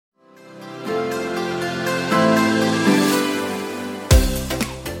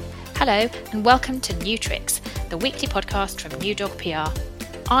Hello and welcome to New Tricks, the weekly podcast from New Dog PR.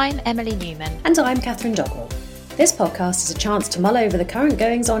 I'm Emily Newman. And I'm Catherine Dogwell. This podcast is a chance to mull over the current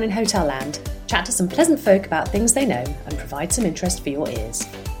goings-on in hotel land, chat to some pleasant folk about things they know, and provide some interest for your ears.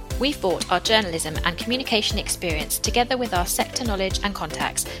 We've brought our journalism and communication experience together with our sector knowledge and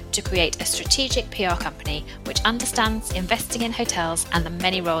contacts to create a strategic PR company which understands investing in hotels and the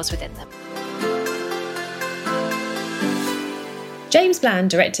many roles within them. James Bland,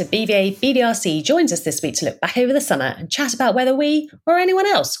 Director BVA BDRC, joins us this week to look back over the summer and chat about whether we, or anyone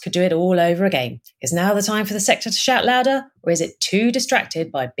else, could do it all over again. Is now the time for the sector to shout louder, or is it too distracted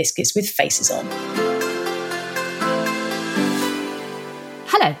by biscuits with faces on?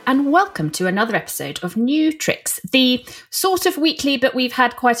 Hello and welcome to another episode of New Tricks, the sort of weekly, but we've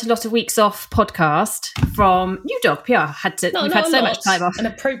had quite a lot of weeks off podcast from New Dog PR. We've had so much time off. An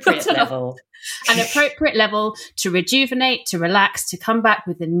appropriate level. An appropriate level to rejuvenate, to relax, to come back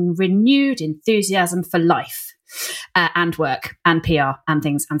with a renewed enthusiasm for life and work and PR and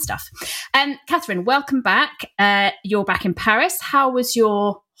things and stuff. Catherine, welcome back. You're back in Paris. How was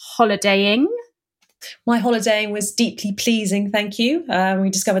your holidaying? My holidaying was deeply pleasing, thank you.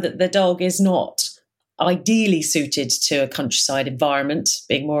 We discovered that the dog is not ideally suited to a countryside environment,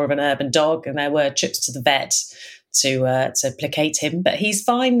 being more of an urban dog, and there were trips to the vet to placate him, but he's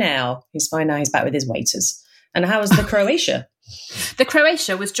fine now. He's back with his waiters. And how was the Croatia? The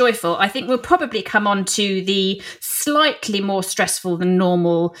Croatia was joyful. I think we'll probably come on to the slightly more stressful than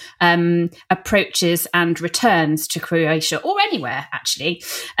normal approaches and returns to Croatia, or anywhere actually,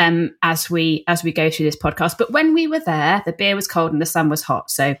 as we go through this podcast. But when we were there, the beer was cold and the sun was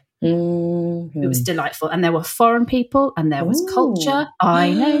hot, so it was delightful. And there were foreign people and there was culture.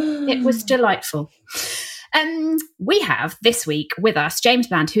 I know, it was delightful. We have this week with us James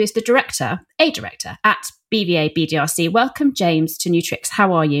Bland, who is a director at BVA BDRC. Welcome, James, to New Tricks.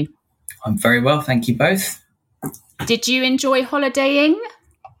 How are you? I'm very well, thank you both. Did you enjoy holidaying?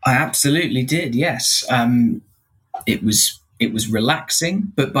 I absolutely did, yes. It was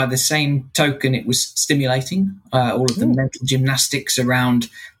relaxing, but by the same token, it was stimulating. All of the mental gymnastics around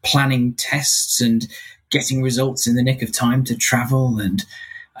planning tests and getting results in the nick of time to travel, and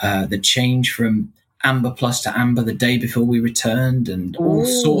the change from Amber Plus to Amber the day before we returned, and all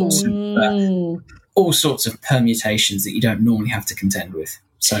sorts of permutations that you don't normally have to contend with.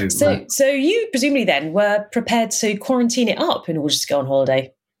 So you presumably then were prepared to quarantine it up in order to go on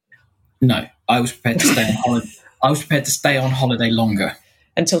holiday? No, I was prepared to stay on holiday. I was prepared to stay on holiday longer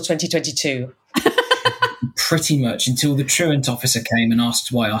until 2022. Pretty much until the truant officer came and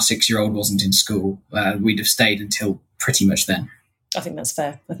asked why our 6-year-old wasn't in school. We'd have stayed until pretty much then. I think that's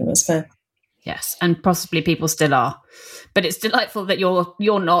fair. Yes, and possibly people still are. But it's delightful that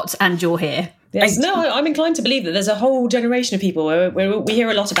you're not and you're here. Yes. No, I'm inclined to believe that there's a whole generation of people where we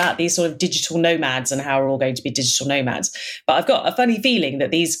hear a lot about these sort of digital nomads and how we're all going to be digital nomads. But I've got a funny feeling that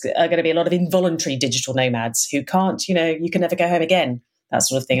these are going to be a lot of involuntary digital nomads who can't, you can never go home again. That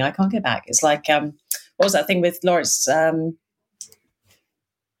sort of thing. I can't go back. It's like, what was that thing with Lawrence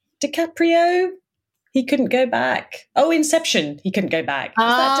DiCaprio? He couldn't go back. Oh, Inception. He couldn't go back.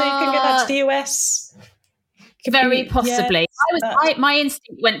 Was that day he couldn't go back to the US? Very possibly. Yeah. My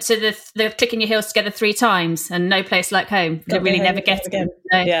instinct went to the clicking your heels together 3 times and no place like home. Could really never get it.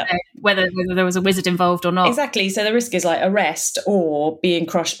 Yeah. Whether there was a wizard involved or not. Exactly. So the risk is like arrest or being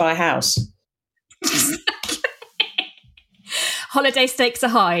crushed by a house. Holiday stakes are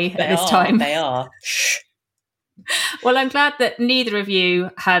high at this time. They are. Well, I'm glad that neither of you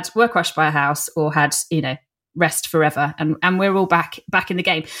were crushed by a house or had, rest forever, and we're all back in the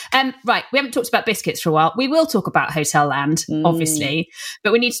game. Right, we haven't talked about biscuits for a while. We will talk about Hotel Land, obviously,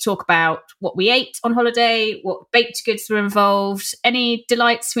 but we need to talk about what we ate on holiday, what baked goods were involved, any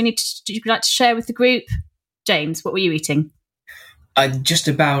delights you'd like to share with the group. James, what were you eating? Just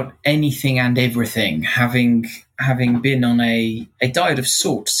about anything and everything, having been on a diet of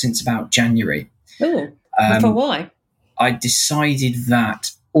sorts since about January. Oh. For why? I decided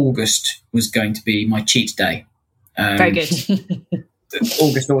that August was going to be my cheat day. Very good.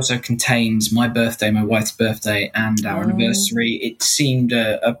 August also contains my birthday, my wife's birthday, and our anniversary. It seemed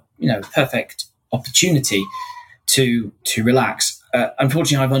a perfect opportunity to relax.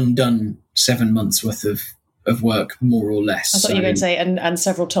 Unfortunately, I've undone 7 months worth of work, more or less. I thought you were going to say and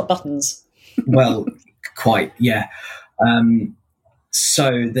several top buttons. Well, quite, yeah.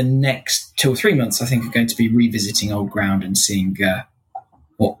 So the next 2 or 3 months, I think, are going to be revisiting old ground and seeing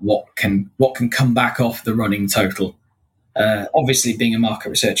what can come back off the running total. Obviously, being a market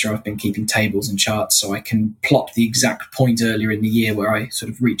researcher, I've been keeping tables and charts so I can plot the exact point earlier in the year where I sort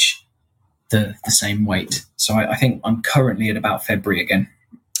of reach the same weight. So I think I'm currently at about February again.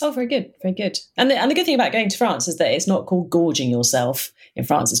 Oh, very good, very good. And the good thing about going to France is that it's not called gorging yourself in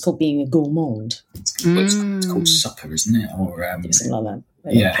France. It's called being a gourmand. It's called supper, isn't it? Or something like that.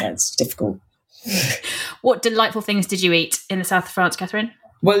 But yeah, it's difficult. What delightful things did you eat in the south of France, Catherine?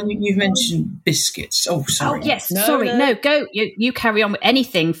 Well, you've mentioned biscuits. Oh, sorry. Oh, yes. No, go. You carry on with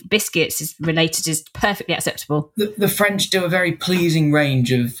anything. Biscuits is related is perfectly acceptable. The French do a very pleasing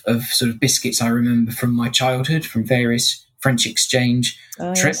range of sort of biscuits I remember from my childhood, from various French exchange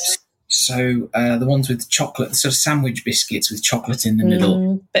trips. Yes. So the ones with chocolate, sort of sandwich biscuits with chocolate in the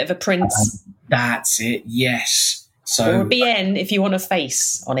middle. Bit of a prince. That's it, yes. So, or a BN if you want a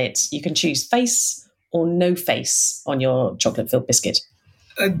face on it. You can choose face or no face on your chocolate-filled biscuit.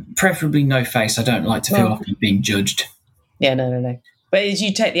 Preferably no face. I don't like to feel like I'm being judged. Yeah, no. But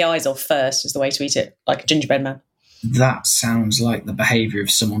you take the eyes off first is the way to eat it, like a gingerbread man. That sounds like the behaviour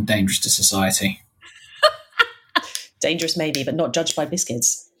of someone dangerous to society. Dangerous maybe, but not judged by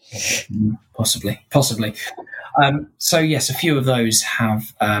biscuits. Possibly. So yes, a few of those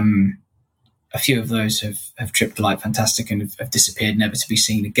have tripped like fantastic and have disappeared, never to be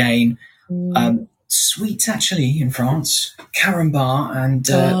seen again. Sweets actually in France, Carambar and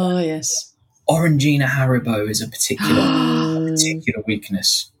yes, Orangina Haribo is a particular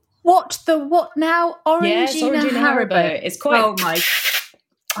weakness. What now? Orangina Haribo. It's quite. Oh my!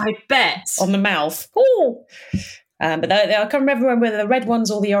 I bet on the mouth. Oh. But I can't remember whether the red ones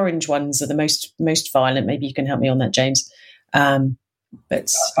or the orange ones are the most violent. Maybe you can help me on that, James.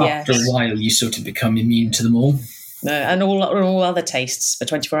 But after a while, you sort of become immune to them all. No, and all other tastes for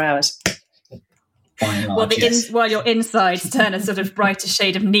 24 hours. While your insides turn a sort of brighter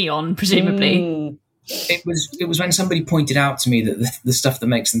shade of neon, presumably. It was when somebody pointed out to me that the stuff that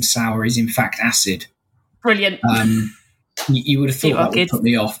makes them sour is in fact acid. Brilliant. You would have thought that would put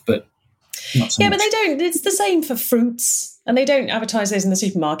me off, but not so much. But they don't. It's the same for fruits, and they don't advertise those in the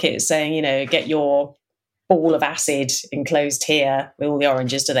supermarket saying, get your ball of acid enclosed here with all the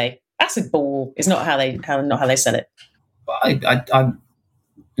oranges. Do they? Acid ball is not how they sell it. I'm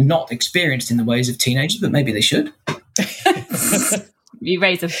not experienced in the ways of teenagers, but maybe they should. You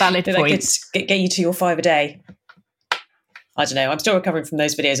raise a valid point. Get you to your 5 a day. I don't know. I'm still recovering from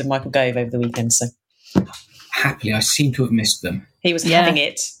those videos of Michael Gove over the weekend. So happily, I seem to have missed them. He was having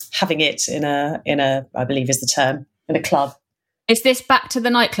it in a I believe is the term, in a club. Is this back to the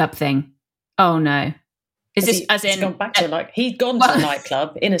nightclub thing? Oh no. He'd gone to a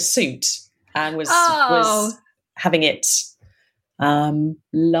nightclub in a suit and was having it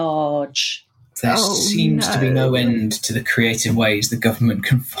large. There seems to be no end to the creative ways the government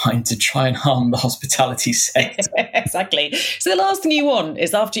can find to try and harm the hospitality sector. Exactly. So the last thing you want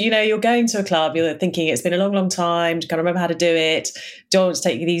is after, you're going to a club, you're thinking it's been a long, long time, can't remember how to do it, don't want to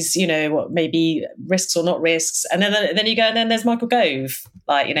take these, maybe risks or not risks. And then you go, and then there's Michael Gove,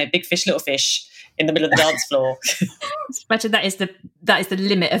 big fish, little fish in the middle of the dance floor. Imagine that is the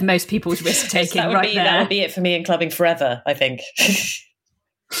limit of most people's risk taking there. That would be it for me in clubbing forever, I think.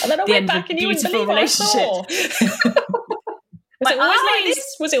 And then I went back and you wouldn't believe what I saw.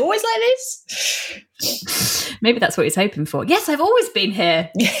 Was it always like this? Maybe that's what he's hoping for. Yes, I've always been here.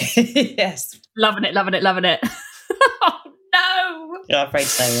 Yes. Loving it. Oh, no. Yeah, I'm afraid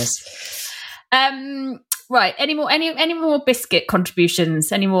so, yes. Right. Any more biscuit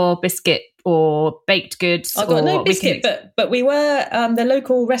contributions? Any more biscuit or baked goods? I've got no biscuit, but we were the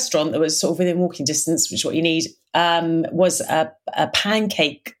local restaurant that was sort of within walking distance, which is what you need, was a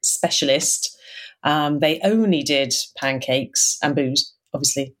pancake specialist. They only did pancakes and booze,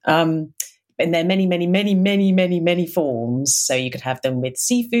 obviously. In their many, many, many, many, many, many forms. So you could have them with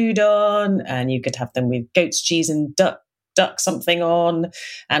seafood on, and you could have them with goat's cheese and duck something on,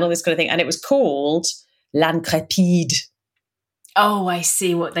 and all this kind of thing. And it was called L'Intrépide. Oh, I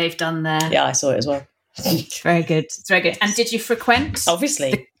see what they've done there. Yeah, I saw it as well. It's very good. And did you frequent?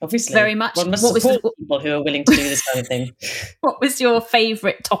 Obviously. Very much. One must support people who are willing to do this kind of thing. What was your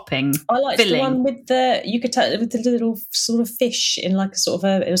favourite topping? I liked the one with the little sort of fish in like a sort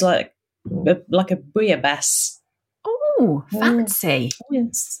of it was like a bouillabaisse. Oh, fancy.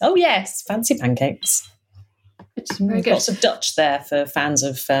 Oh yes, fancy pancakes. Very good. Lots of Dutch there for fans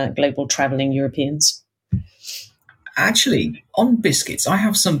of global travelling Europeans. Actually, on biscuits, I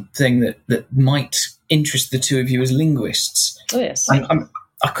have something that might interest the two of you as linguists. Oh, yes. I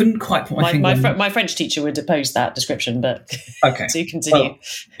couldn't quite put my finger on... My French teacher would oppose that description, but okay. So you continue.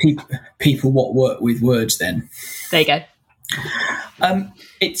 Well, people what work with words then. There you go.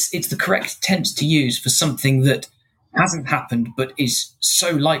 It's the correct tense to use for something that hasn't happened but is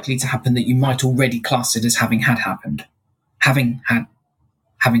so likely to happen that you might already class it as having happened. Having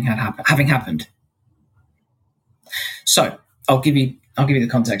happened. So I'll give you I'll give you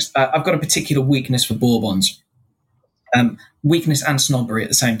the context. I've got a particular weakness for bourbons. Weakness and snobbery at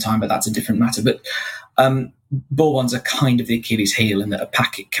the same time, but that's a different matter. But bourbons are kind of the Achilles heel, in that a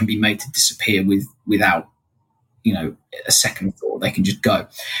packet can be made to disappear without, a second thought. They can just go.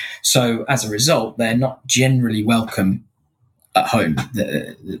 So as a result, they're not generally welcome at home.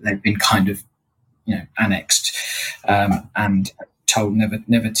 They've been kind of, annexed and told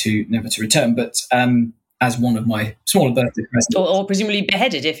never to return. But as one of my smaller birthday presents, or presumably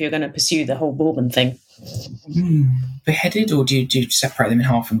beheaded if you're going to pursue the whole bourbon thing. Beheaded, or do you separate them in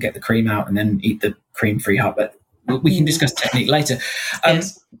half and get the cream out and then eat the cream-free half? But we can discuss technique later.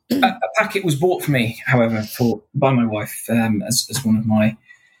 Yes. A packet was bought for me, however, by my wife as one of my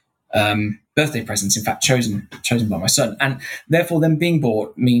birthday presents. In fact, chosen by my son, and therefore, them being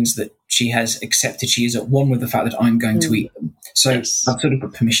bought means that she has accepted. She is at one with the fact that I'm going to eat them. So Yes. I've sort of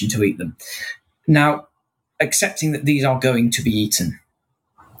got permission to eat them. Now, accepting that these are going to be eaten.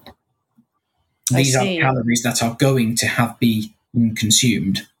 These are calories that are going to have been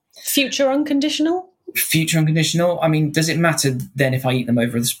consumed. Future unconditional? Future unconditional. I mean, does it matter then if I eat them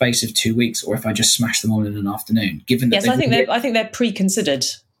over the space of 2 weeks or if I just smash them all in an afternoon? Given that Yes, I think they're pre-considered,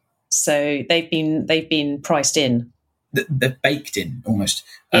 so they've been priced in. They're baked in almost.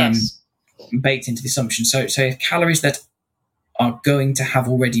 Yes. Baked into the assumption. So calories that are going to have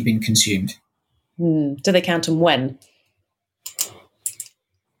already been consumed. Do they count them when?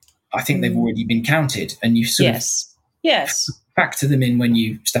 I think they've already been counted, and you sort of Yes. factor them in when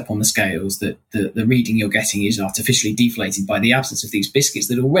you step on the scales, that the reading you're getting is artificially deflated by the absence of these biscuits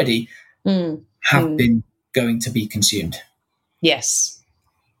that already have been going to be consumed. Yes.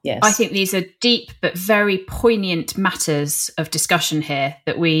 I think these are deep but very poignant matters of discussion here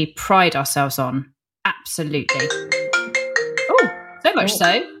that we pride ourselves on. Absolutely. Oh, so much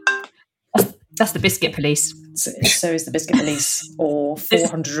so. That's the biscuit police. So is the biscuit police, or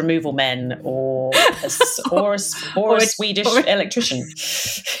 400 removal men, or a Swedish electrician.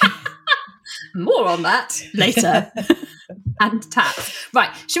 More on that later. And taps.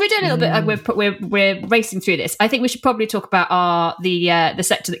 Right. Should we do a little bit? We're racing through this. I think we should probably talk about the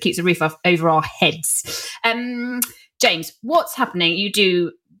sector that keeps a roof over our heads. James, what's happening? You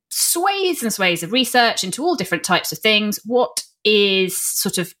do swathes and swathes of research into all different types of things. What is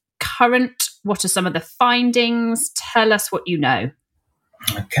sort of current? What are some of the findings? Tell us what you know.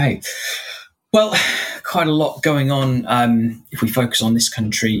 Okay. Well, quite a lot going on if we focus on this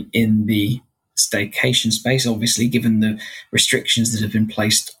country in the staycation space, obviously, given the restrictions that have been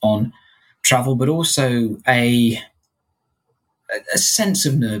placed on travel, but also a sense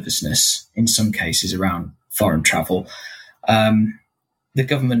of nervousness in some cases around foreign travel. The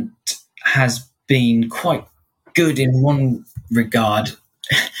government has been quite good in one regard,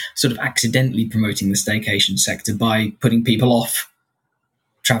 sort of accidentally promoting the staycation sector by putting people off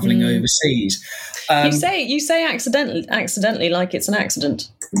travelling overseas. You say accidentally like it's an accident.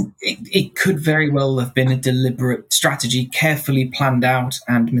 It could very well have been a deliberate strategy, carefully planned out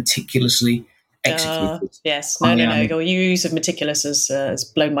and meticulously executed. Yes, no. Your use of meticulous has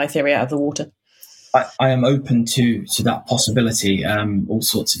blown my theory out of the water. I am open to that possibility. All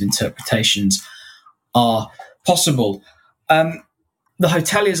sorts of interpretations are possible. The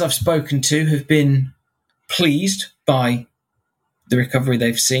hoteliers I've spoken to have been pleased by the recovery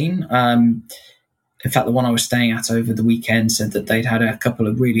they've seen. In fact, the one I was staying at over the weekend said that they'd had a couple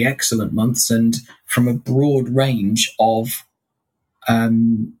of really excellent months, and from a broad range of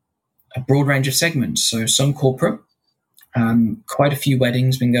segments. So some corporate, quite a few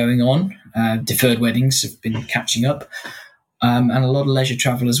weddings been going on. Deferred weddings have been catching up, and a lot of leisure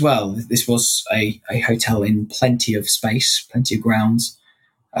travel as well. This was a hotel in plenty of space, plenty of grounds,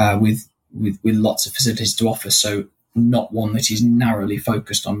 with lots of facilities to offer. So not one that is narrowly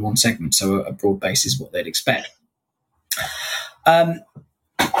focused on one segment. So a broad base is what they'd expect. I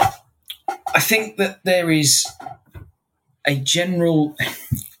think that there is a general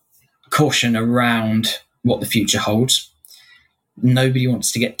caution around what the future holds. Nobody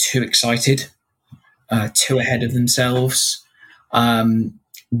wants to get too excited, too ahead of themselves.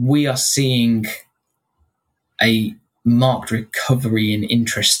 We are seeing a marked recovery in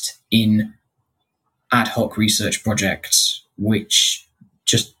interest in ad hoc research projects, which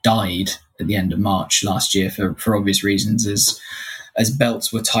just died at the end of March last year for obvious reasons, as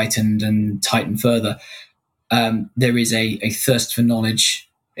belts were tightened and tightened further. There is a thirst for knowledge,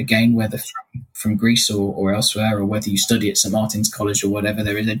 again, whether from Greece or elsewhere, or whether you study at St Martin's College or whatever.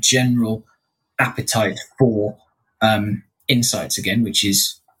 There is a general appetite for insights again, which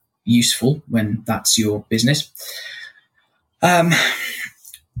is useful when that's your business.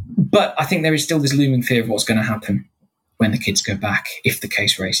 But I think there is still this looming fear of what's going to happen when the kids go back, if the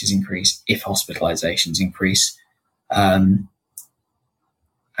case rates increase, if hospitalizations increase. And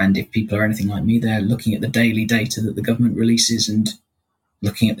if people are anything like me, they're looking at the daily data that the government releases and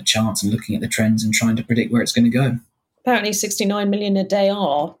looking at the charts and looking at the trends and trying to predict where it's going to go. Apparently 69 million a day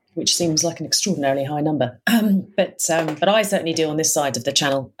are, which seems like an extraordinarily high number. But I certainly do on this side of the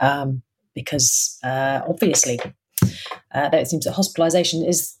channel because obviously it seems that hospitalisation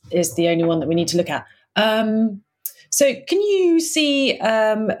is the only one that we need to look at. So can you see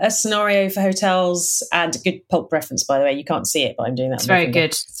a scenario for hotels, and a good pulp reference, by the way? You can't see it, but I'm doing that. It's very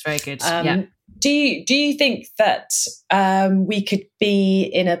good. It's very good. Yeah. Do you think that we could be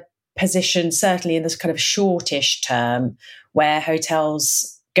in a position, certainly in this kind of shortish term, where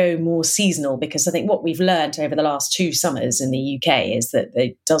hotels go more seasonal? Because I think what we've learned over the last 2 summers in the UK is that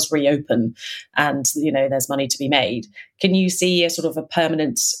it does reopen, and there's money to be made. Can you see a sort of a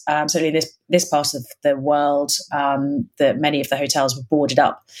permanent, certainly in this part of the world, that many of the hotels were boarded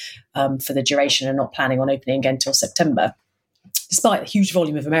up for the duration and not planning on opening again until September, despite the huge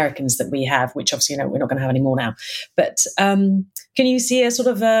volume of Americans that we have, which obviously we're not going to have any more now. But can you see a sort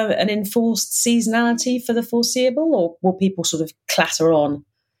of an enforced seasonality for the foreseeable, or will people sort of clatter on?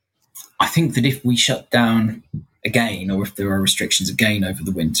 I think that if we shut down again, or if there are restrictions again over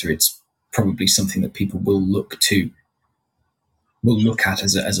the winter, it's probably something that people will look at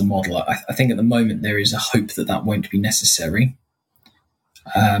as a model. I think at the moment there is a hope that won't be necessary.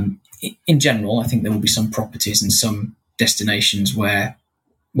 In general, I think there will be some properties and some destinations where,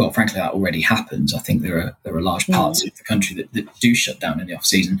 well, frankly, that already happens. I think there are large parts of the country that do shut down in the off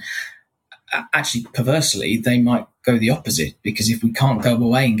season. Actually, perversely, they might go the opposite, because if we can't go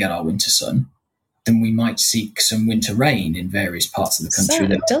away and get our winter sun, then we might seek some winter rain in various parts of the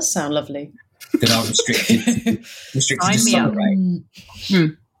country. It does sound lovely. That are restricted to summer rain.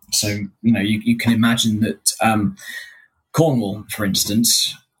 So, you can imagine that Cornwall, for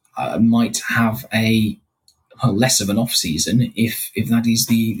instance, might have less of an off season if that is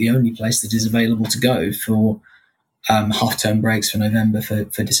the only place that is available to go for half-term breaks for November,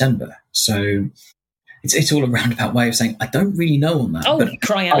 for December. So it's all a roundabout way of saying I don't really know on that. Oh, but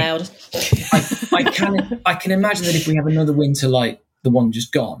crying out loud! I can imagine that if we have another winter like the one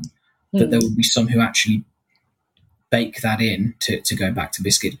just gone, that there will be some who actually bake that in to go back to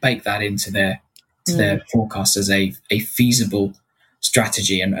biscuits, bake that into their forecast as a feasible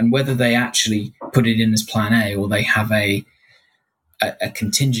strategy, and whether they actually put it in as plan A, or they have a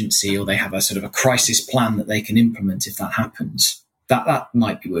contingency, or they have a sort of a crisis plan that they can implement if that happens. That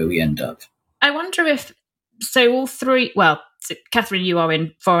might be where we end up. I wonder if, so all three, well, Catherine, you are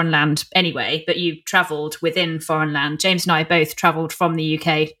in foreign land anyway, but you travelled within foreign land. James and I both travelled from the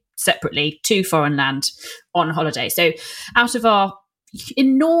UK separately to foreign land on holiday. So out of our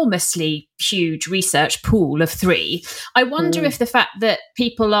enormously huge research pool of 3, I wonder if the fact that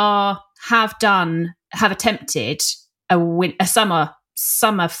people have attempted a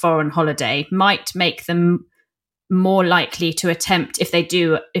summer foreign holiday might make them more likely to attempt, if they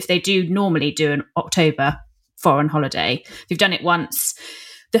do normally do an October foreign holiday. If you've done it once,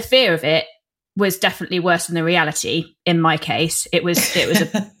 the fear of it was definitely worse than the reality. In my case, it was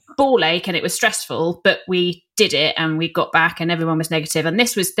a ball ache and it was stressful, but we did it and we got back and everyone was negative. And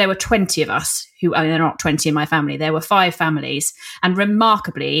there were 20 of us who, I mean, there are not 20 in my family. There were 5 families, and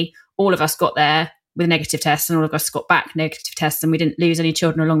remarkably, all of us got there with negative tests, and all of us got back negative tests, and we didn't lose any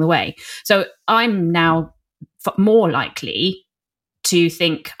children along the way. So I'm now more likely to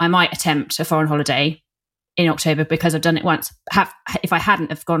think I might attempt a foreign holiday in October because I've done it once. If I hadn't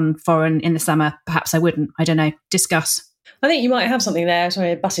have gone foreign in the summer, perhaps I wouldn't. I don't know. Discuss. I think you might have something there.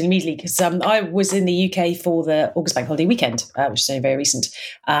 Sorry, butting immediately, because I was in the UK for the August Bank Holiday weekend, which is only very recent,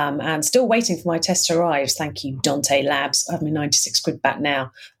 and still waiting for my test to arrive. Thank you, Dante Labs. I have my 96 quid back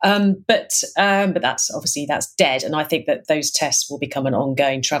now. But that's dead. And I think that those tests will become an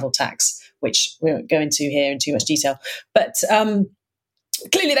ongoing travel tax, which we won't go into here in too much detail. But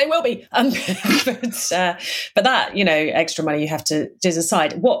clearly they will be. But that, extra money you have to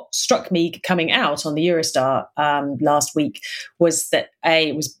decide. What struck me coming out on the Eurostar last week was that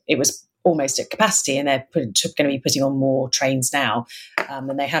it was almost at capacity, and they're going to be putting on more trains now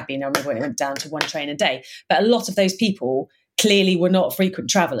than they have been. I remember when it went down to 1 train a day. But a lot of those people clearly were not frequent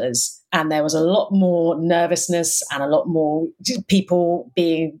travellers, and there was a lot more nervousness and a lot more people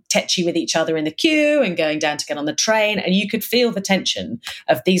being tetchy with each other in the queue and going down to get on the train. And you could feel the tension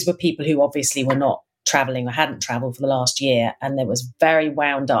of these were people who obviously were not travelling or hadn't travelled for the last year, and there was very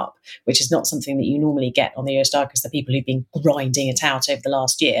wound up, which is not something that you normally get on the Eurostar, because the people who've been grinding it out over the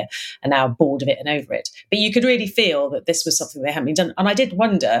last year are now bored of it and over it. But you could really feel that this was something they hadn't been done. And I did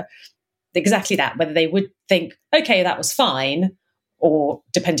wonder, exactly that, whether they would think, okay, that was fine, or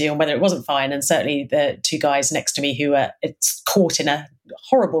depending on whether it wasn't fine. And certainly the two guys next to me who were caught in a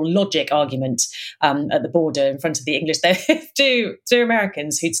horrible logic argument at the border in front of the English, two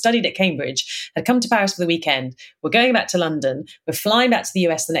Americans who'd studied at Cambridge, had come to Paris for the weekend, were going back to London, were flying back to the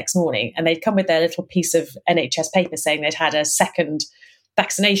US the next morning, and they'd come with their little piece of NHS paper saying they'd had a second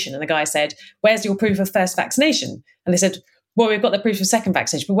vaccination. And the guy said, where's your proof of first vaccination? And they said, well, we've got the proof of second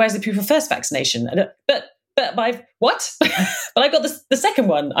vaccination, but where's the proof of first vaccination? And, but I've what? But I've got the second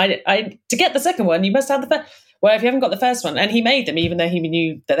one. I to get the second one, you must have the first. Well, if you haven't got the first one, and he made them, even though he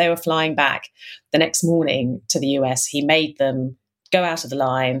knew that they were flying back the next morning to the US, he made them go out of the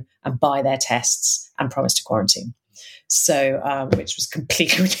line and buy their tests and promise to quarantine. So, which was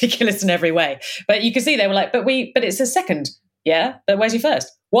completely ridiculous in every way. But you could see they were like, but it's a second, yeah. But where's your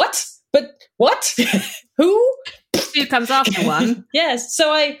first? What? But what? Who comes after one? Yes.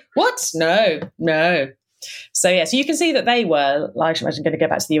 So what? No. So so you can see that they were, like, I imagine, going to go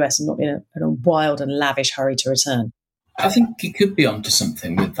back to the US and not be in a wild and lavish hurry to return. I think you could be onto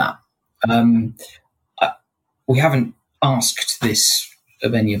something with that. We haven't asked this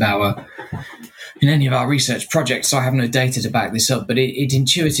of in any of our research projects, so I have no data to back this up, but it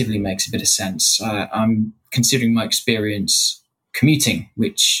intuitively makes a bit of sense. I'm considering my experience commuting,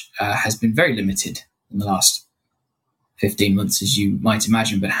 which has been very limited in the last 15 months, as you might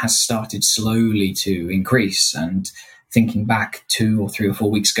imagine, but has started slowly to increase. And thinking back 2 or 3 or 4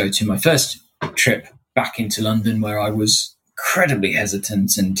 weeks ago to my first trip back into London, where I was incredibly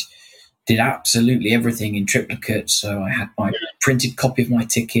hesitant and did absolutely everything in triplicate. So I had my printed copy of my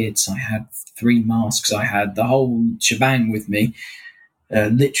tickets, I had 3 masks, I had the whole shebang with me,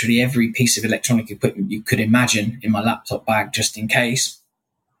 literally every piece of electronic equipment you could imagine in my laptop bag, just in case.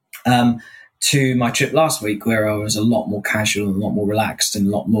 To my trip last week, where I was a lot more casual, a lot more relaxed, and a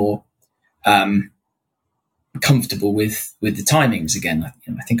lot more comfortable with the timings again.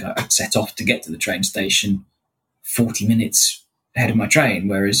 I think I set off to get to the train station 40 minutes ahead of my train,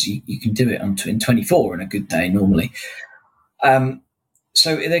 whereas you can do it in 24 on a good day normally.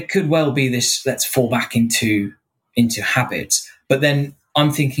 So there could well be this, let's fall back into habits. But then I'm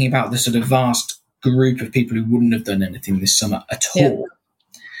thinking about the sort of vast group of people who wouldn't have done anything this summer at all.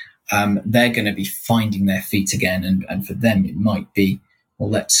 They're going to be finding their feet again, and for them it might be, well,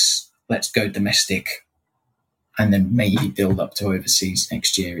 let's go domestic, and then maybe build up to overseas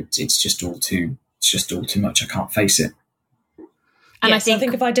next year. It's just all too much. I can't face it. And I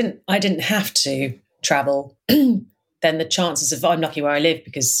think if I didn't have to travel, then the chances of, I'm lucky where I live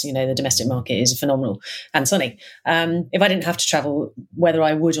because the domestic market is phenomenal and sunny. If I didn't have to travel, whether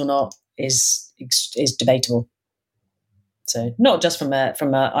I would or not is debatable. So not just from a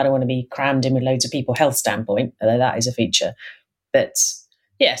I don't want to be crammed in with loads of people health standpoint, although that is a feature. But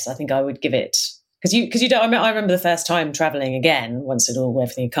yes, I think I would give it, because you don't. I remember the first time traveling again, once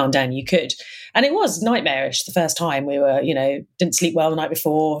everything had calmed down, you could, and it was nightmarish the first time. We were didn't sleep well the night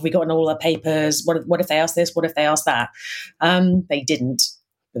before. We got in all our papers. What if they asked this? What if they asked that? They didn't.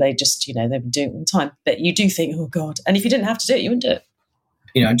 They just they've been doing it all the time. But you do think, oh God! And if you didn't have to do it, you wouldn't do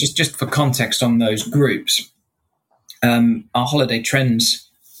it. Just for context on those groups. Our Holiday Trends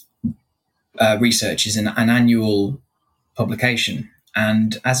research is an annual publication,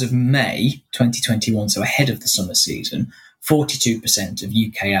 and as of May 2021, so ahead of the summer season, 42% of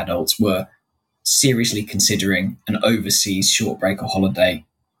UK adults were seriously considering an overseas short break or holiday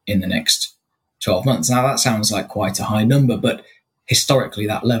in the next 12 months. Now that sounds like quite a high number, but historically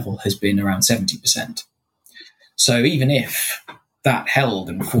that level has been around 70%. So even if that held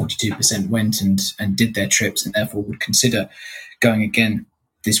and 42% went and did their trips and therefore would consider going again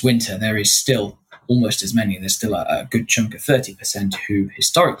this winter, there is still almost as many. There's still a good chunk of 30% who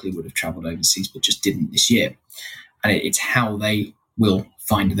historically would have travelled overseas but just didn't this year. And it's how they will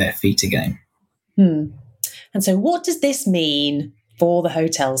find their feet again. And so what does this mean for the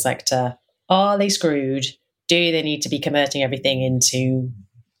hotel sector? Are they screwed? Do they need to be converting everything into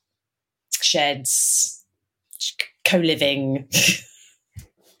sheds, co-living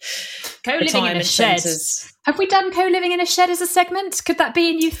in a shed? Centres? Have we done co-living in a shed as a segment? Could that be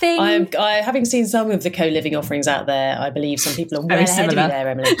a new thing? Having seen some of the co-living offerings out there, I believe some people are well ahead of you there,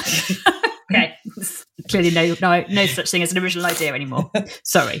 Emily. Okay, clearly no such thing as an original idea anymore.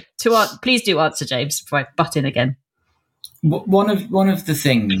 Sorry. Please do answer, James, before I butt in again. One of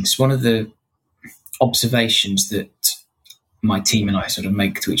the observations that my team and I sort of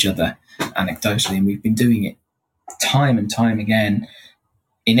make to each other anecdotally, and we've been doing it time and time again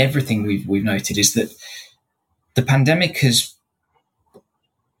in everything we've noted, is that the pandemic has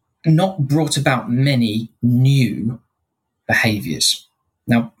not brought about many new behaviours.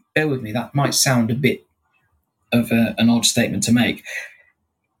 Now, bear with me, that might sound a bit of an odd statement to make.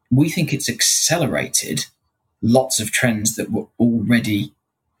 We think it's accelerated lots of trends that were already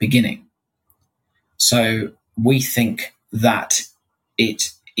beginning. So we think that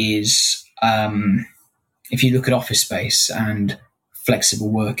it is, if you look at office space and flexible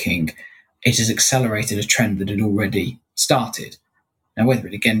working, it has accelerated a trend that had already started. Now, whether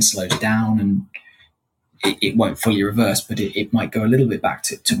it again slows down and it won't fully reverse, but it might go a little bit back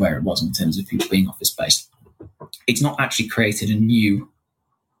to where it was in terms of people being office-based. It's not actually created a new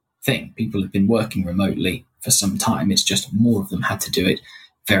thing. People have been working remotely for some time. It's just more of them had to do it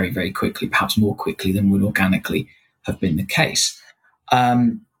very, very quickly, perhaps more quickly than would organically have been the case.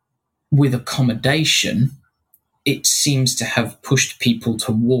 With accommodation, it seems to have pushed people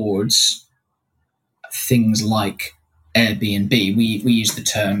towards things like Airbnb. We use the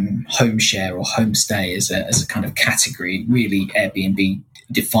term home share or homestay as a kind of category. Really, Airbnb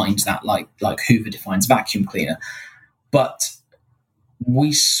defines that like Hoover defines vacuum cleaner. But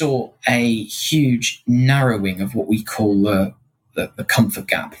we saw a huge narrowing of what we call the comfort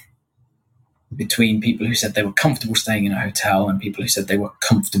gap between people who said they were comfortable staying in a hotel and people who said they were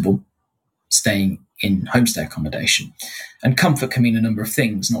comfortable staying in homestay accommodation. And comfort can mean a number of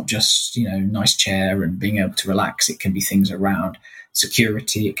things, not just, nice chair and being able to relax. It can be things around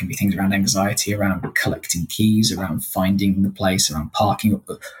security. It can be things around anxiety, around collecting keys, around finding the place, around parking,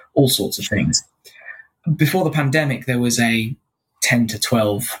 all sorts of things. Before the pandemic, there was a 10 to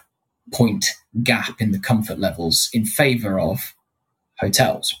 12 point gap in the comfort levels in favor of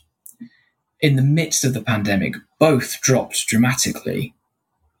hotels. In the midst of the pandemic, both dropped dramatically,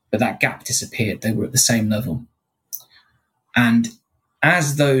 but that gap disappeared. They were at the same level. And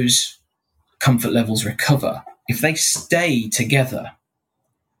as those comfort levels recover, if they stay together,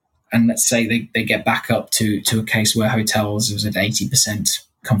 and let's say they get back up to a case where hotels was at 80%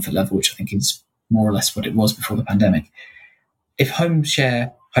 comfort level, which I think is more or less what it was before the pandemic. If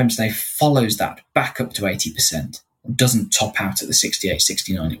homestay follows that back up to 80%, doesn't top out at the 68,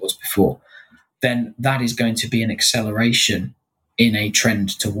 69 it was before, then that is going to be an acceleration in a trend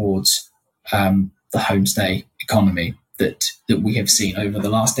towards the homestay economy that we have seen over the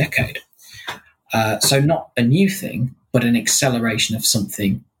last decade. So not a new thing, but an acceleration of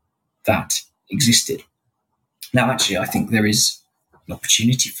something that existed. Now, actually, I think there is an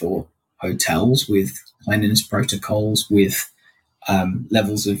opportunity for hotels with cleanliness protocols, with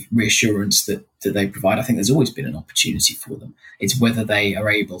levels of reassurance that they provide. I think there's always been an opportunity for them. It's whether they are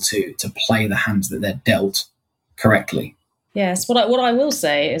able to play the hands that they're dealt correctly. Yes, what I will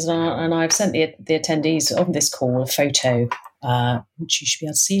say is, and I've sent the attendees of this call a photo, which you should be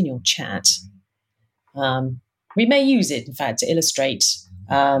able to see in your chat. We may use it, in fact, to illustrate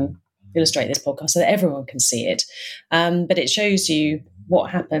this podcast so that everyone can see it. But it shows you what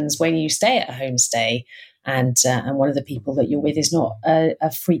happens when you stay at a homestay, and one of the people that you're with is not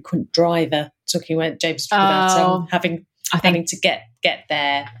a frequent driver. Talking when James was talking about having to get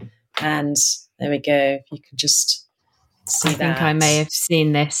there, and there we go. If you can just see that. I think I may have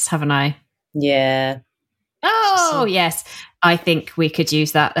seen this, haven't I? Yeah. Oh, yes. I think we could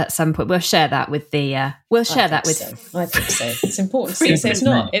use that at some point. We'll share that with the. I think so. It's important to see. So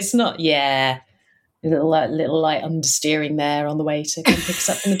it's not. Yeah. A little light understeering there on the way to come pick us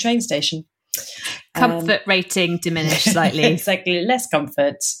up from the train station. Comfort rating diminished slightly. Exactly, less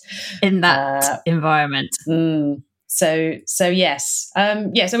comfort in that environment. So yes,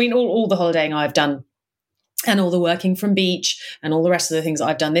 yes. I mean, all the holidaying I've done, and all the working from beach, and all the rest of the things that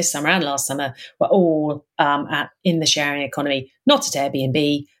I've done this summer and last summer were all in the sharing economy, not at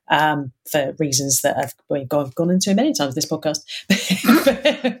Airbnb, for reasons that I've gone into many times this podcast.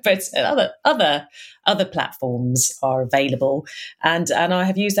 but other platforms are available, and I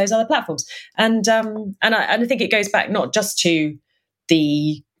have used those other platforms, and I think it goes back not just to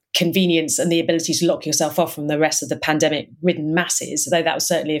the convenience and the ability to lock yourself off from the rest of the pandemic-ridden masses, though that was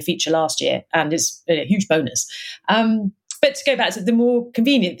certainly a feature last year and is a huge bonus. But to go back to the more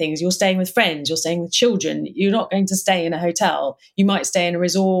convenient things, you're staying with friends, you're staying with children, you're not going to stay in a hotel. You might stay in a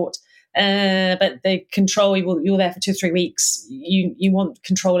resort, but the control, you're there for 2 or 3 weeks. You want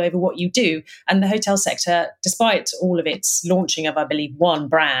control over what you do. And the hotel sector, despite all of its launching of, I believe, one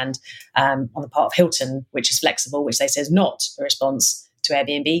brand on the part of Hilton, which is flexible, which they say is not a response to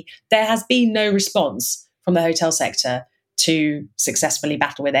Airbnb, there has been no response from the hotel sector to successfully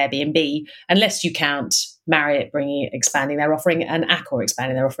battle with Airbnb, unless you count Marriott expanding their offering and Accor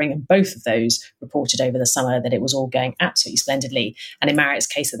expanding their offering. And both of those reported over the summer that it was all going absolutely splendidly. And in Marriott's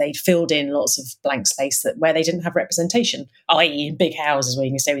case, that they'd filled in lots of blank space where they didn't have representation, i.e. in big houses where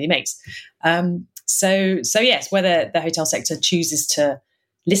you can stay with your mates. So yes, whether the hotel sector chooses to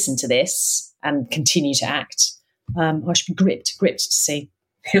listen to this and continue to act, I should be gripped to see.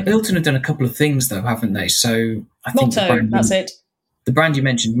 Hilton have done a couple of things, though, haven't they? So I think Motto, that's it. The brand you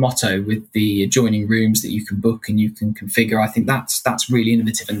mentioned, Motto, with the adjoining rooms that you can book and you can configure, I think that's really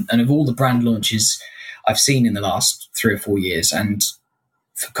innovative. And of all the brand launches I've seen in the last 3 or 4 years, and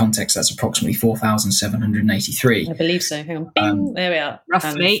for context, that's approximately 4,783. I believe so. Hang on. Bing, there we are.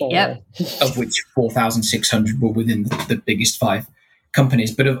 Roughly, yep. Of which 4,600 were within the biggest 5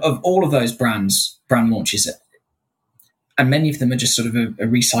 companies. But of all of those brand launches, and many of them are just sort of a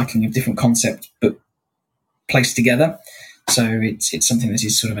recycling of different concepts, but placed together. So it's something that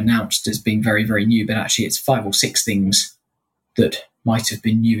is sort of announced as being very, very new, but actually it's 5 or 6 things that might have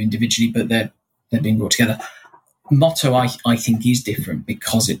been new individually, but they're being brought together. Motto, I think, is different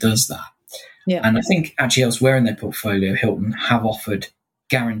because it does that. Yeah. And I think actually elsewhere in their portfolio, Hilton have offered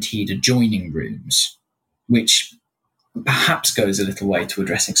guaranteed adjoining rooms, which perhaps goes a little way to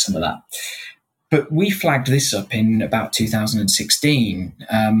addressing some of that. But we flagged this up in about 2016.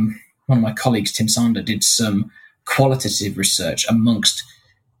 One of my colleagues, Tim Sander, did some qualitative research amongst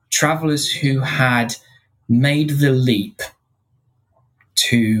travellers who had made the leap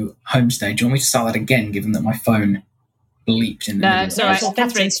to homestay. Do you want me to start that again, given that my phone bleeped in the middle? It's all right.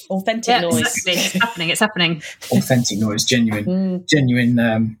 Authentic noise. Exactly. It's happening. Authentic noise,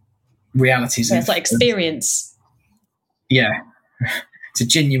 genuine realities. Yeah, it's like experience. Yeah. It's a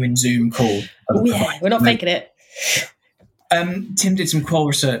genuine Zoom call. Oh, yeah, we're not faking it. Tim did some qual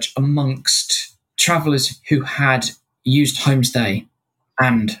research amongst travellers who had used homestay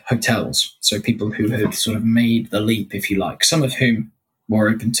and hotels. So people who had sort of made the leap, if you like, some of whom were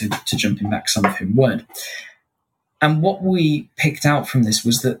open to jumping back, some of whom weren't. And what we picked out from this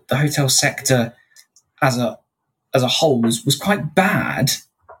was that the hotel sector as a whole was quite bad.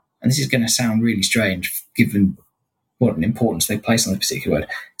 And this is going to sound really strange given what an importance they place on this particular word.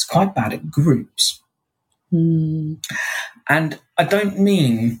 It's quite bad at groups. And I don't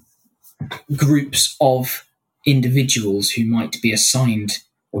mean groups of individuals who might be assigned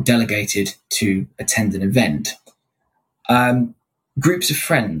or delegated to attend an event. Groups of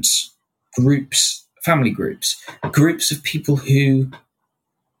friends, family groups of people who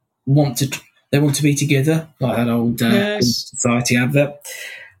want to be together, like that old society advert.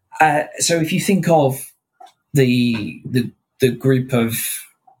 So if you think of the group of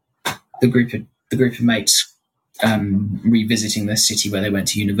mates revisiting the city where they went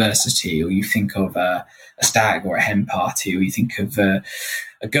to university, or you think of a stag or a hen party, or you think of a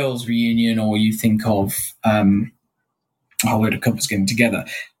girls' reunion, or you think of a whole load of couples getting together.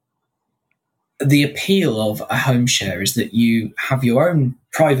 The appeal of a home share is that you have your own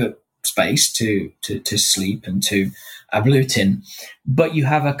private space to sleep and to ablude in, but you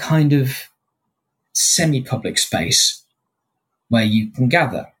have a kind of semi-public space where you can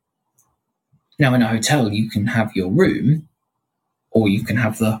gather. Now, in a hotel, you can have your room or you can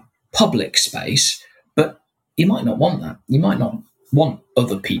have the public space, but you might not want that. You might not want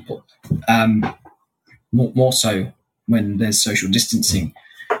other people, more so when there's social distancing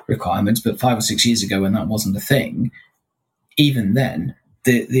requirements. But 5 or 6 years ago, when that wasn't a thing, even then,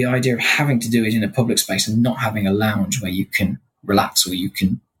 the idea of having to do it in a public space and not having a lounge where you can relax or you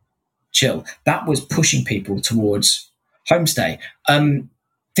can chill, that was pushing people towards homestay.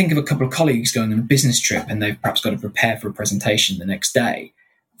 Think of a couple of colleagues going on a business trip and they've perhaps got to prepare for a presentation the next day.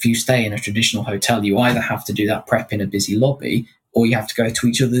 If you stay in a traditional hotel, you either have to do that prep in a busy lobby or you have to go to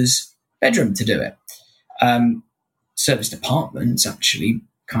each other's bedroom to do it. Service departments actually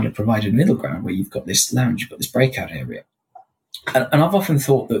kind of provide a middle ground where you've got this lounge, you've got this breakout area. And I've often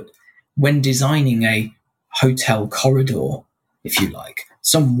thought that when designing a hotel corridor, if you like,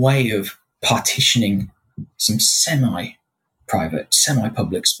 some way of partitioning some semi-private,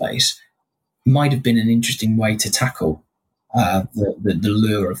 semi-public space might have been an interesting way to tackle the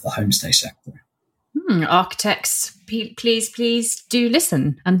lure of the homestay sector. Architects, please do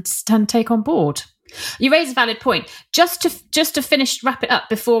listen and take on board. You raise a valid point. Just to wrap it up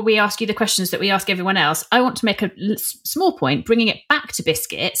before we ask you the questions that we ask everyone else, I want to make a small point, bringing it back to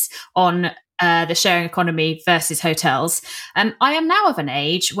biscuits on the sharing economy versus hotels. I am now of an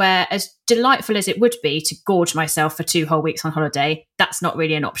age where, as delightful as it would be to gorge myself for 2 whole weeks on holiday, that's not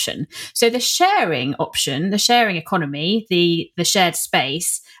really an option. So the sharing option, the sharing economy, the shared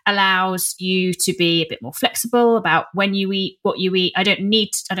space allows you to be a bit more flexible about when you eat, what you eat.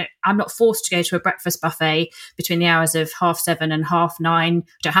 I'm not forced to go to a breakfast buffet between the hours of 7:30 and 9:30. I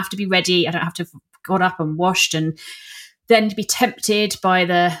don't have to be ready. I don't have to have got up and washed and then to be tempted by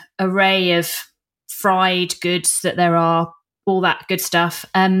the array of fried goods that there are, all that good stuff.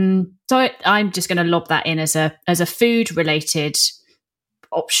 So I'm just going to lob that in as a food related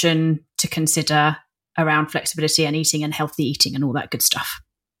option to consider around flexibility and eating and healthy eating and all that good stuff.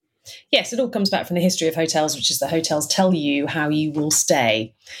 Yes, it all comes back from the history of hotels, which is that hotels tell you how you will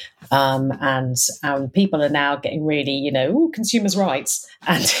stay. And people are now getting really, consumers' rights.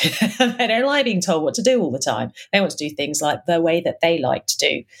 And they don't like being told what to do all the time. They want to do things like the way that they like to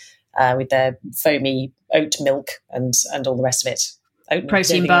do, with their foamy oat milk and all the rest of it. Oat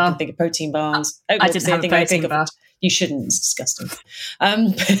protein bar. I can think of protein bars. I didn't have a protein bar. You shouldn't. It's disgusting.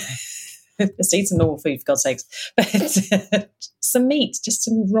 Just eat some normal food, for God's sakes. But some meat, just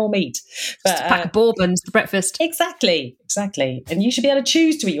some raw meat. Just a pack of bourbons for breakfast. Exactly. And you should be able to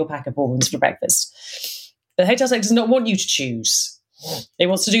choose to eat your pack of bourbons for breakfast. The hotel sector does not want you to choose. It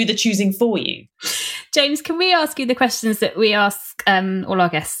wants to do the choosing for you. James, can we ask you the questions that we ask all our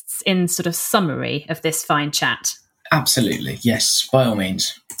guests in sort of summary of this fine chat? Absolutely. Yes, by all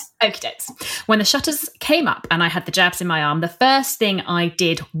means. Okie dokes. When the shutters came up and I had the jabs in my arm, the first thing I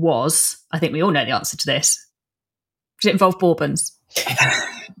did was, I think we all know the answer to this. Did it involve bourbons?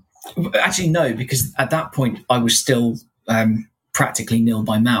 Actually, no, because at that point I was still practically nil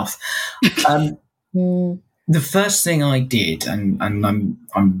by mouth. The first thing I did, and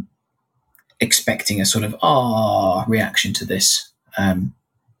I'm expecting a sort of reaction to this,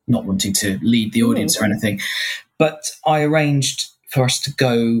 not wanting to lead the audience or anything, but I arranged for us to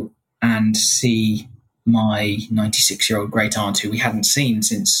go and see my 96-year-old great aunt, who we hadn't seen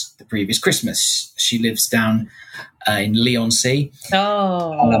since the previous Christmas. She lives down in Leigh-on-Sea.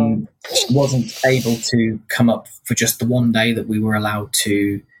 She wasn't able to come up for just the one day that we were allowed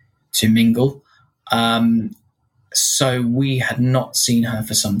to mingle. So we had not seen her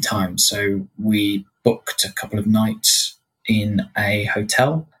for some time. So we booked a couple of nights in a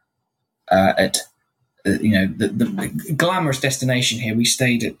hotel at the glamorous destination here. We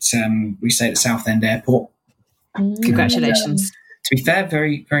stayed at Southend Airport. Congratulations. To be fair,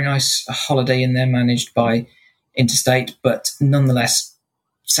 very, very nice holiday in there, managed by Interstate, but nonetheless,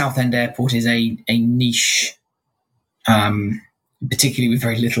 Southend Airport is a niche, particularly with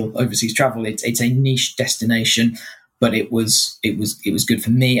very little overseas travel. It's a niche destination, but it was good for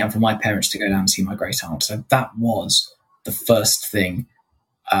me and for my parents to go down and see my great aunt. So that was the first thing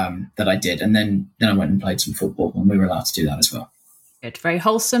that I did, and then I went and played some football, and we were allowed to do that as well. Good, very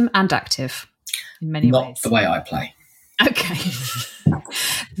wholesome and active in many ways. Not the way I play. Okay.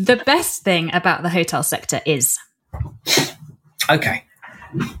 The best thing about the hotel sector is? Okay.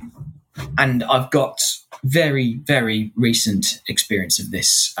 And I've got very, very recent experience of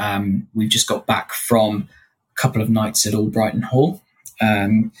this. We've just got back from a couple of nights at Albrighton Hall,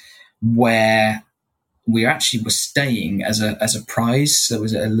 where we actually were staying as a prize. There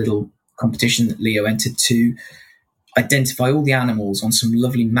was a little competition that Leo entered to identify all the animals on some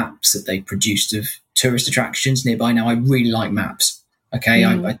lovely maps that they produced of tourist attractions nearby. Now, I really like maps. Okay,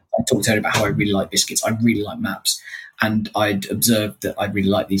 I talked earlier about how I really like biscuits. I really like maps. And I'd observed that I really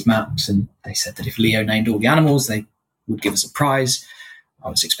like these maps. And they said that if Leo named all the animals, they would give us a prize. I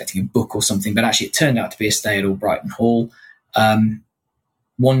was expecting a book or something, but actually it turned out to be a stay at Albrighton Hall.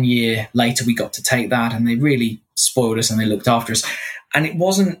 1 year later, we got to take that, and they really spoiled us and they looked after us. And it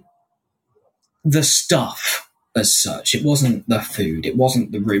wasn't the stuff as such. It wasn't the food. It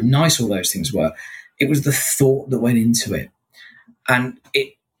wasn't the room. Nice all those things were. It was the thought that went into it. And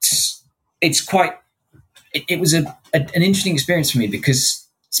it was an interesting experience for me, because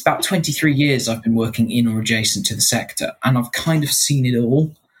it's about 23 years I've been working in or adjacent to the sector, and I've kind of seen it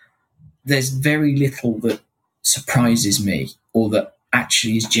all. There's very little that surprises me or that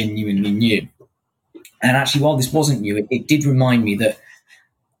actually is genuinely new. And actually, while this wasn't new, it did remind me that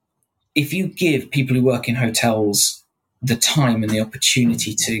if you give people who work in hotels the time and the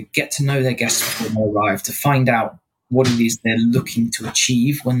opportunity to get to know their guests before they arrive, to find out what it is they're looking to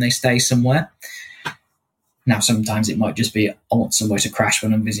achieve when they stay somewhere. Now, sometimes it might just be, I want somewhere to crash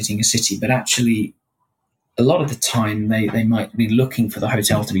when I'm visiting a city, but actually a lot of the time they might be looking for the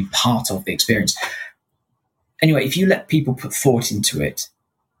hotel to be part of the experience. Anyway, if you let people put thought into it,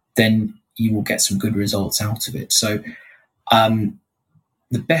 then you will get some good results out of it. So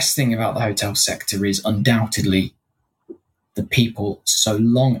the best thing about the hotel sector is undoubtedly the people, so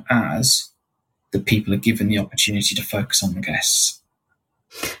long as the people are given the opportunity to focus on the guests.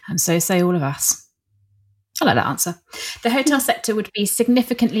 And so say all of us. I like that answer. The hotel sector would be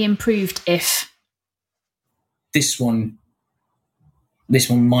significantly improved if... This one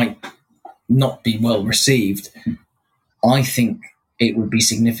might not be well received. I think it would be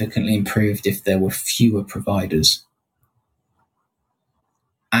significantly improved if there were fewer providers.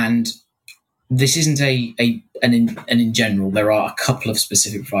 And this isn't an in general. There are a couple of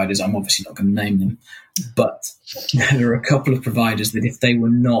specific providers. I'm obviously not going to name them, but there are a couple of providers that if they were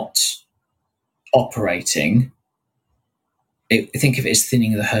not operating, think of it as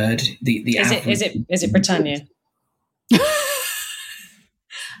thinning the herd. Is it Britannia?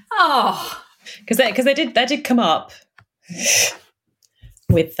 Oh, because they did come up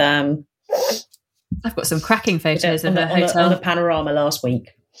with I've got some cracking photos of the hotel on the panorama last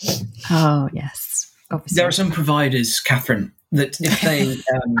week. Oh yes, obviously. There are some providers, Catherine, that if they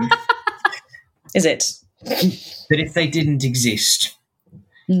is it that if they didn't exist,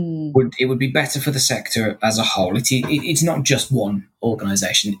 it would be better for the sector as a whole. It's not just one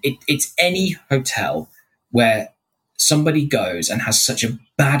organisation. It's any hotel where somebody goes and has such a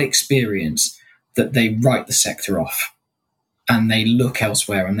bad experience that they write the sector off and they look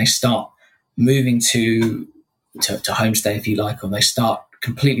elsewhere and they start moving to homestay, if you like, or they start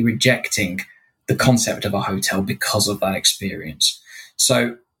completely rejecting the concept of a hotel because of that experience.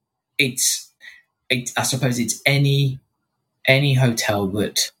 So I suppose it's any hotel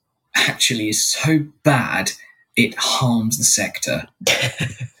that actually is so bad it harms the sector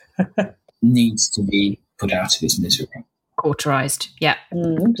needs to be put out of its misery. Cauterised, yeah.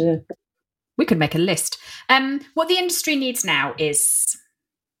 Mm-hmm. We could make a list. What the industry needs now is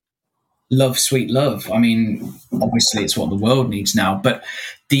love, sweet love. I mean, obviously it's what the world needs now, but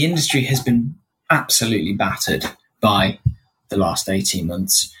the industry has been absolutely battered by the last 18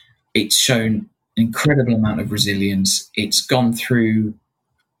 months. It's shown an incredible amount of resilience. It's gone through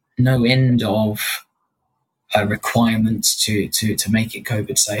no end of requirements to make it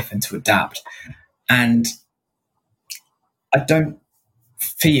COVID safe and to adapt. And I don't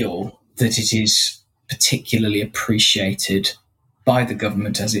feel that it is particularly appreciated by the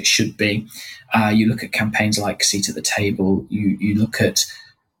government as it should be. You look at campaigns like Seat at the Table, you look at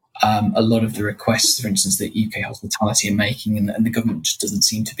a lot of the requests, for instance, that UK Hospitality are making, and the government just doesn't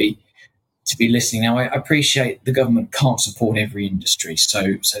seem to be listening. Now, I appreciate the government can't support every industry,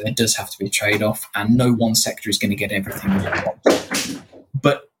 so there does have to be a trade-off, and no one sector is going to get everything they want.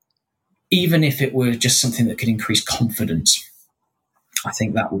 But even if it were just something that could increase confidence, I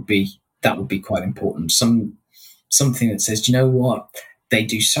think that would be quite important. Something that says, do you know what? They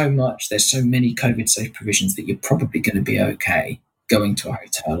do so much. There's so many COVID safe provisions that you're probably going to be okay going to a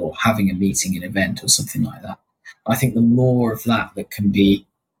hotel or having a meeting, an event, or something like that. I think the more of that can be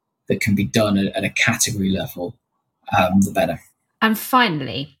done at a category level, the better. And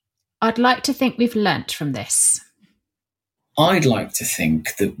finally, I'd like to think we've learnt from this. I'd like to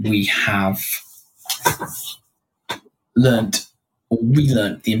think that we have learnt or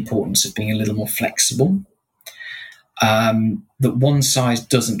relearnt the importance of being a little more flexible. That one size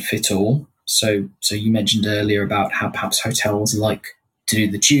doesn't fit all. So you mentioned earlier about how perhaps hotels like to do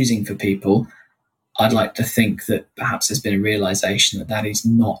the choosing for people. I'd like to think that perhaps there's been a realization that is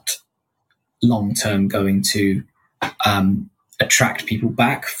not long-term going to attract people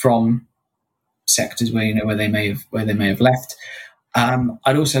back from sectors where they may have left.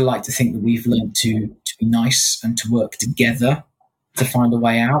 I'd also like to think that we've learned to be nice and to work together to find a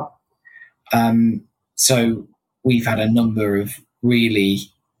way out. So we've had a number of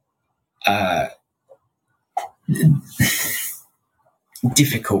really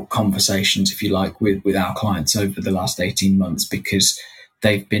difficult conversations, if you like, with our clients over the last 18 months because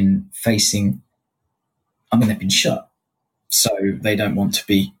they've been they've been shut. So they don't want to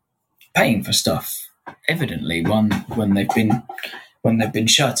be paying for stuff, evidently, when they've been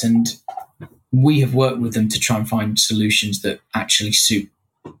shut. And we have worked with them to try and find solutions that actually suit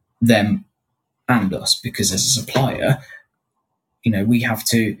them and us, because as a supplier, we have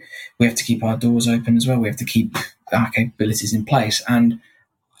to keep our doors open as well. We have to keep our capabilities in place. And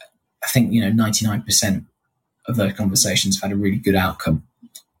I think, 99% of those conversations have had a really good outcome.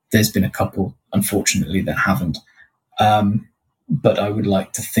 There's been a couple, unfortunately, that haven't. But I would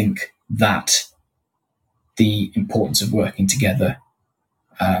like to think that the importance of working together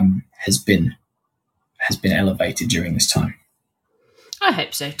has been elevated during this time. I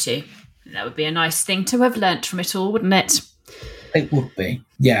hope so too. That would be a nice thing to have learnt from it all, wouldn't it? It would be,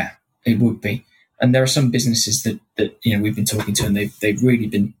 yeah, it would be. And there are some businesses that we've been talking to, and they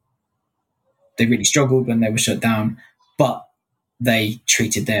really struggled when they were shut down, but they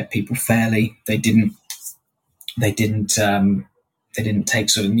treated their people fairly. They didn't take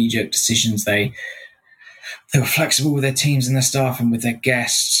sort of knee-jerk decisions. They were flexible with their teams and their staff and with their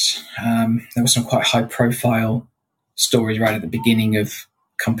guests. There were some quite high-profile stories right at the beginning of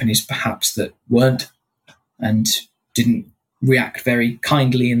companies perhaps that weren't and didn't react very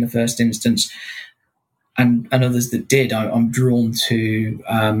kindly in the first instance, and others that did. I'm drawn to,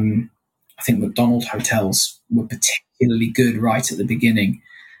 I I think McDonald hotels were particularly good right at the beginning.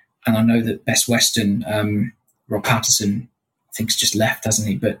 And I know that Best Western, Rob Patterson, I think, has just left, hasn't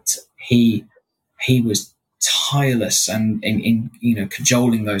he? But he was tireless and in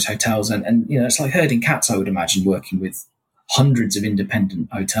cajoling those hotels. And it's like herding cats, I would imagine, working with hundreds of independent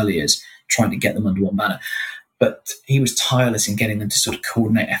hoteliers, trying to get them under one banner. But he was tireless in getting them to sort of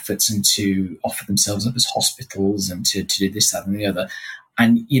coordinate efforts and to offer themselves up as hospitals and to do this, that, and the other.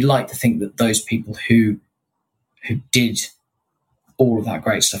 And you'd like to think that those people who did all of that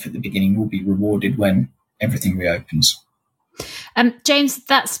great stuff at the beginning will be rewarded when everything reopens. James,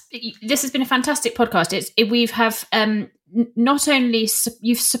 this has been a fantastic podcast. Not only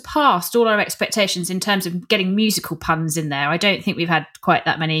you've surpassed all our expectations in terms of getting musical puns in there. I don't think we've had quite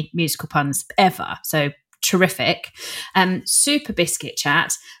that many musical puns ever. So terrific. Super biscuit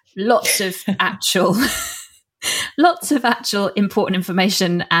chat. Lots of actual important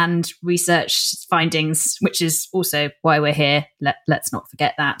information and research findings, which is also why we're here. Let's not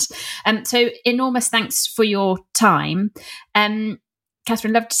forget that. So enormous thanks for your time.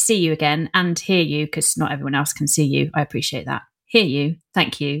 Catherine, love to see you again and hear you, because not everyone else can see you. I appreciate that. Hear you.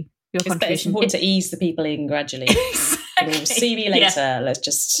 Thank you. Your contribution. It's important to ease the people in gradually. Exactly. We'll see you later. Yeah. Let's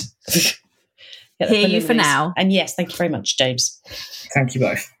just hear you for now. And yes, thank you very much, James. Thank you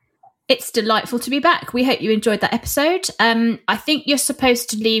both. It's delightful to be back. We hope you enjoyed that episode. I think you're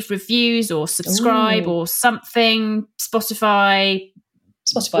supposed to leave reviews or subscribe or something. Spotify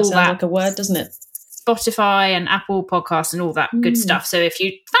sounds like a word, doesn't it? Spotify and Apple Podcasts and all that good stuff. So if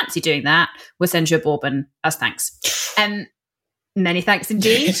you fancy doing that, we'll send you a bourbon as thanks. Many thanks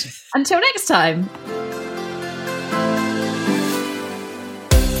indeed. Until next time.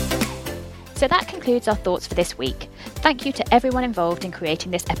 So that concludes our thoughts for this week. Thank you to everyone involved in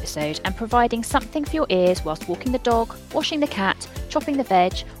creating this episode and providing something for your ears whilst walking the dog, washing the cat, chopping the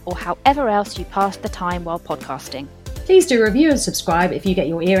veg, or however else you pass the time while podcasting. Please do review and subscribe if you get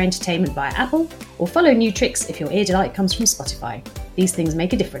your ear entertainment via Apple, or follow New Tricks if your ear delight comes from Spotify. These things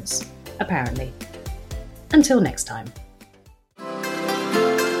make a difference, apparently. Until next time.